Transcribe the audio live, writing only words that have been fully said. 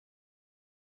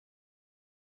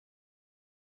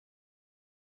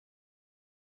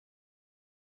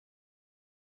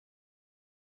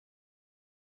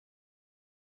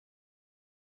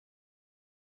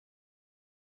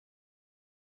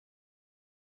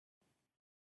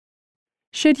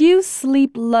Should you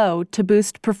sleep low to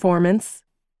boost performance?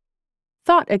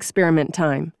 Thought experiment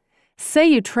time. Say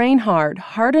you train hard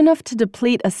enough to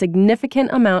deplete a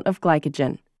significant amount of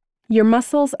glycogen. Your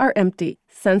muscles are empty,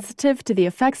 sensitive to the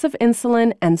effects of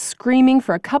insulin, and screaming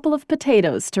for a couple of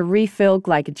potatoes to refill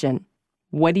glycogen.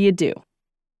 What do?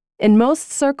 In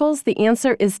most circles, the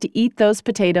answer is to eat those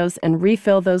potatoes and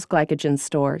refill those glycogen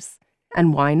stores.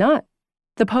 And why not?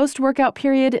 The post-workout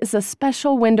period is a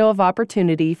special window of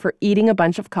opportunity for eating a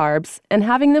bunch of carbs and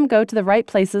having them go to the right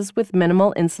places with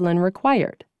minimal insulin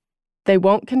required. They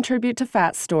won't contribute to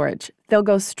fat storage. They'll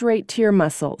go straight to your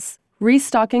muscles.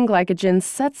 Restocking glycogen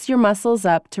sets your muscles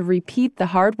up to repeat the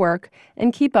hard work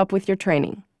and keep up with your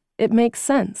training. It makes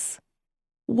sense.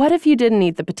 What if you didn't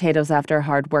eat the potatoes after a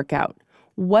hard workout?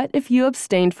 What if you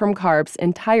abstained from carbs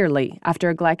entirely after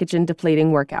a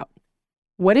glycogen-depleting workout?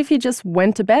 What if you just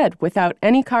went to bed without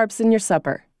any carbs in your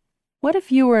supper? What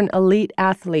if you were an elite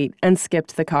athlete and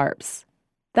skipped the carbs?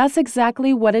 That's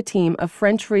exactly what a team of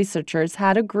French researchers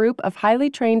had a group of highly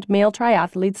trained male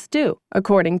triathletes do,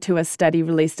 according to a study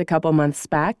released a couple months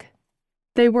back.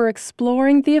 They were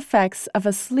exploring the effects of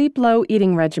a sleep-low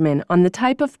eating regimen on the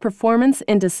type of performance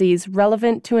indices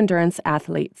relevant to endurance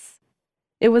athletes.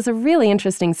 It was a really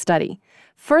interesting study.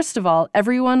 First of all,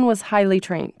 everyone was highly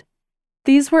trained.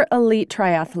 These were elite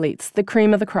triathletes, the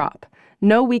cream of the crop.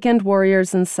 No weekend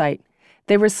warriors in sight.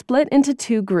 They were split into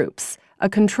two groups, a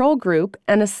control group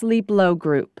and a sleep-low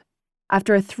group.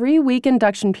 After a 3-week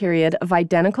induction period of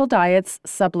identical diets,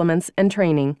 supplements, and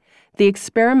training, the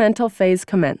experimental phase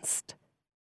commenced.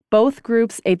 Both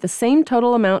groups ate the same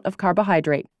total amount of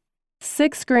carbohydrate,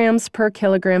 6 grams per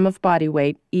kilogram of body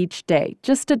weight each day,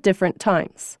 just at different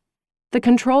times. The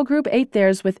control group ate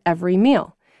theirs with every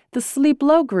meal. The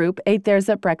sleep-low group ate theirs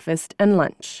at breakfast and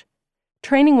lunch.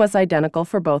 Training was identical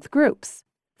for both groups.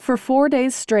 For 4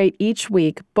 days straight each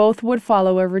week, both would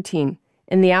follow a routine.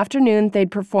 In the afternoon, they'd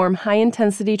perform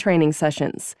high-intensity training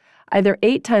sessions, either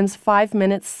 8 times 5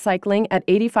 minutes cycling at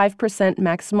 85%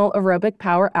 maximal aerobic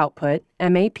power output,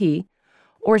 MAP,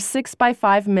 or 6 by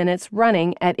 5 minutes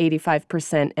running at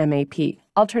 85% MAP,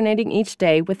 alternating each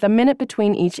day with a minute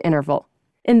between each interval.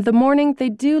 In the morning,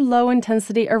 they'd do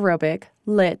low-intensity aerobic,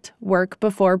 LIT, work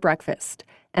before breakfast,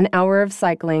 an hour of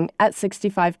cycling at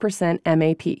 65%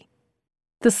 MAP.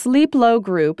 The sleep-low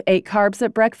group ate carbs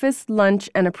at breakfast, lunch,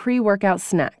 and a pre-workout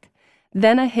snack,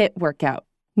 then a HIIT workout.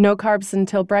 No carbs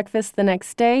until breakfast the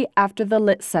next day after the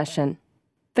LIT session.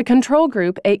 The control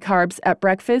group ate carbs at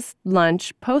breakfast,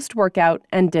 lunch, post-workout,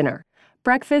 and dinner.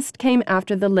 Breakfast came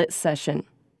after the LIT session.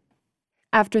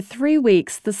 After 3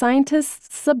 weeks, the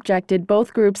scientists subjected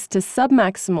both groups to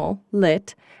submaximal,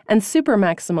 LIT, and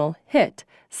supermaximal, HIIT,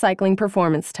 cycling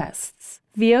performance tests,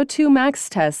 VO2 max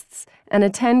tests, and a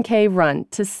 10K run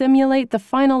to simulate the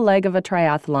final leg of a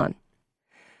triathlon.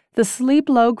 The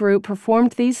sleep-low group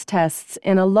performed these tests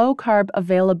in a low-carb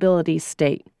availability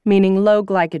state, meaning low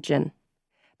glycogen.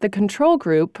 The control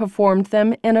group performed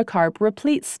them in a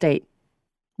carb-replete state.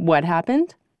 What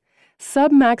happened?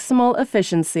 Submaximal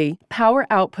efficiency, power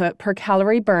output per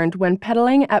calorie burned when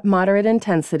pedaling at moderate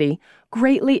intensity,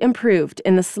 greatly improved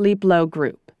in the sleep-low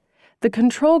group. The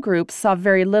control group saw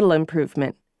very little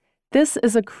improvement. This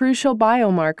is a crucial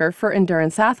biomarker for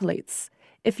endurance athletes.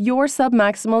 If your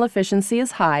submaximal efficiency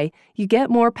is high, you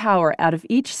get more power out of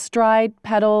each stride,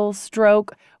 pedal,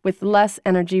 stroke, with less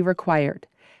energy required.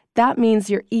 That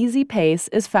means your easy pace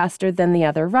is faster than the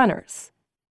other runners.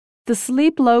 The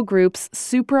sleep-low group's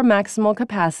supramaximal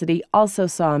capacity also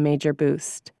saw a major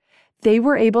boost. They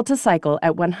were able to cycle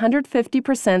at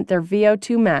 150% their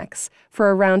VO2 max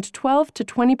for around 12 to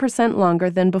 20%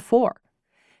 longer than before.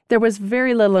 There was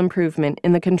very little improvement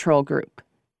in the control group.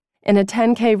 In a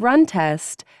 10K run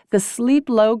test, the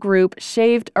sleep-low group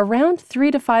shaved around 3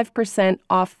 to 5%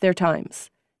 off their times.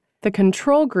 The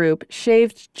control group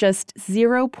shaved just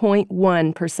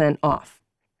 0.1% off.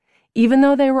 Even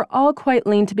though they were all quite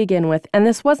lean to begin with, and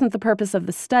this wasn't the purpose of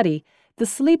the study, the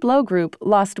sleep-low group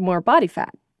lost more body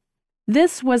fat.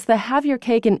 This was the have your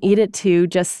cake and eat it too,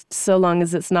 just so long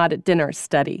as it's not at dinner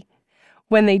study.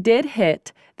 When they did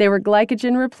HIIT, they were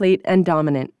glycogen replete and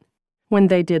dominant. When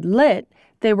they did LIT,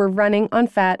 they were running on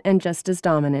fat and just as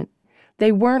dominant.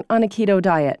 They weren't on a keto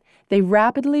diet. They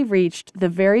rapidly reached the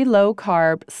very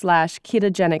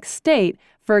low-carb/ketogenic state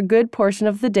for a good portion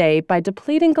of the day by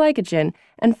depleting glycogen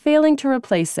and failing to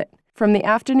replace it, from the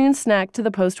afternoon snack to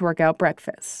the post-workout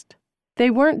breakfast. They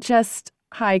weren't just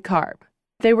high carb.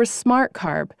 They were smart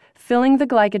carb, filling the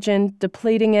glycogen,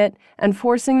 depleting it, and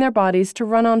forcing their bodies to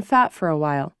run on fat for a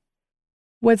while.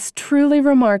 What's truly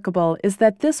remarkable is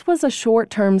that this was a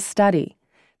short-term study.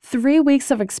 3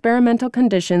 weeks of experimental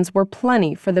conditions were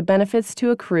plenty for the benefits to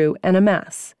accrue and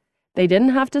amass. They didn't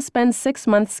have to spend 6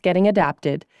 months getting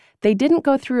adapted. They didn't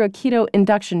go through a keto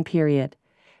induction period.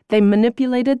 They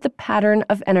manipulated the pattern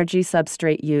of energy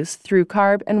substrate use through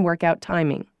carb and workout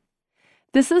timing.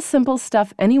 This is simple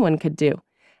stuff anyone could do.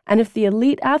 And if the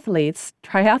elite athletes,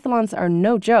 triathlons are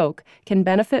no joke, can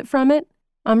benefit from it,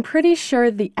 I'm pretty sure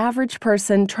the average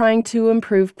person trying to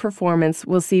improve performance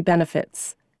will see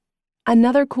benefits.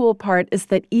 Another cool part is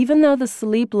that even though the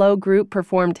Sleep Low group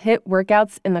performed HIIT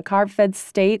workouts in the carb-fed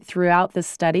state throughout the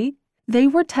study, they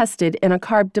were tested in a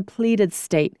carb-depleted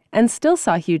state and still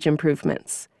saw huge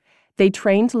improvements. They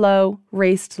trained low,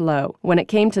 raced low when it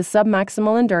came to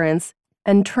submaximal endurance,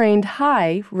 and trained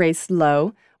high, raced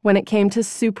low when it came to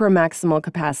supramaximal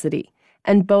capacity,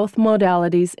 and both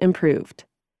modalities improved.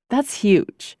 That's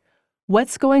huge.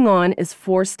 What's going on is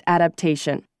forced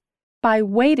adaptation. By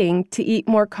waiting to eat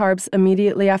more carbs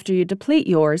immediately after you deplete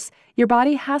yours, your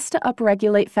body has to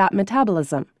upregulate fat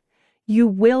metabolism. You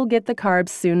will get the carbs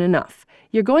soon enough.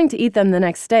 You're going to eat them the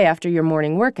next day after your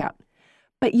morning workout.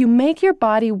 But you make your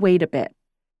body wait a bit.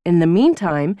 In the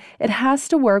meantime, it has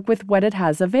to work with what it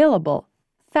has available,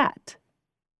 fat.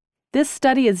 This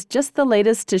study is just the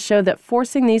latest to show that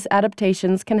forcing these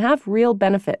adaptations can have real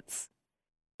benefits.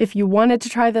 If you wanted to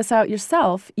try this out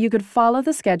yourself, you could follow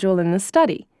the schedule in the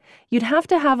study. You'd have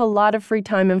to have a lot of free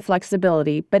time and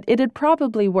flexibility, but it'd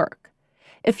probably work.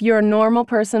 If you're a normal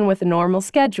person with a normal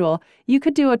schedule, you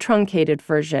could do a truncated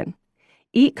version.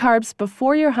 Eat carbs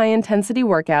before your high-intensity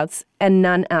workouts and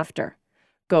none after.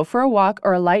 Go for a walk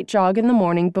or a light jog in the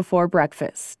morning before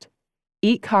breakfast.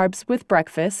 Eat carbs with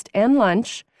breakfast and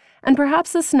lunch, and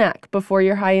perhaps a snack before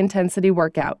your high-intensity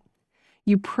workout.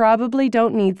 You probably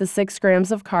don't need the 6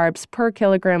 grams of carbs per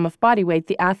kilogram of body weight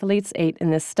the athletes ate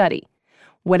in this study.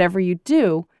 Whatever you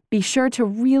do, be sure to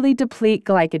really deplete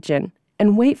glycogen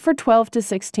and wait for 12 to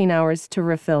 16 hours to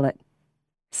refill it.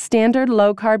 Standard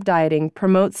low-carb dieting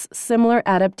promotes similar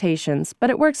adaptations, but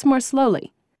it works more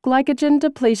slowly. Glycogen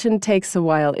depletion takes a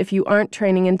while if you aren't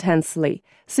training intensely,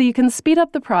 so you can speed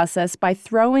up the process by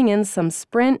throwing in some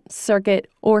sprint, circuit,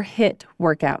 or HIIT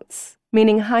workouts,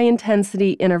 meaning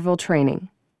high-intensity interval training.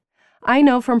 I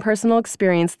know from personal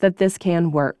experience that this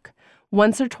can work.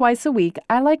 Once or twice a week,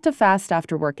 I like to fast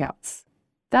after workouts.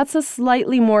 That's a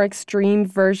slightly more extreme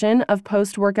version of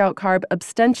post-workout carb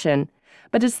abstention,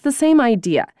 but it's the same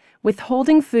idea,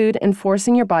 withholding food and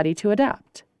forcing your body to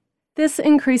adapt. This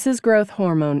increases growth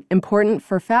hormone, important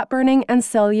for fat burning and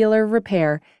cellular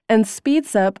repair, and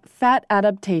speeds up fat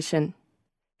adaptation.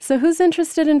 So who's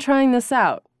interested in trying this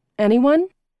out? Anyone?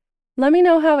 Let me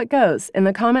know how it goes in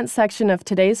the comments section of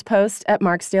today's post at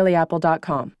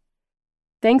marksdailyapple.com.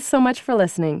 Thanks so much for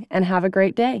listening, and have a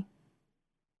great day.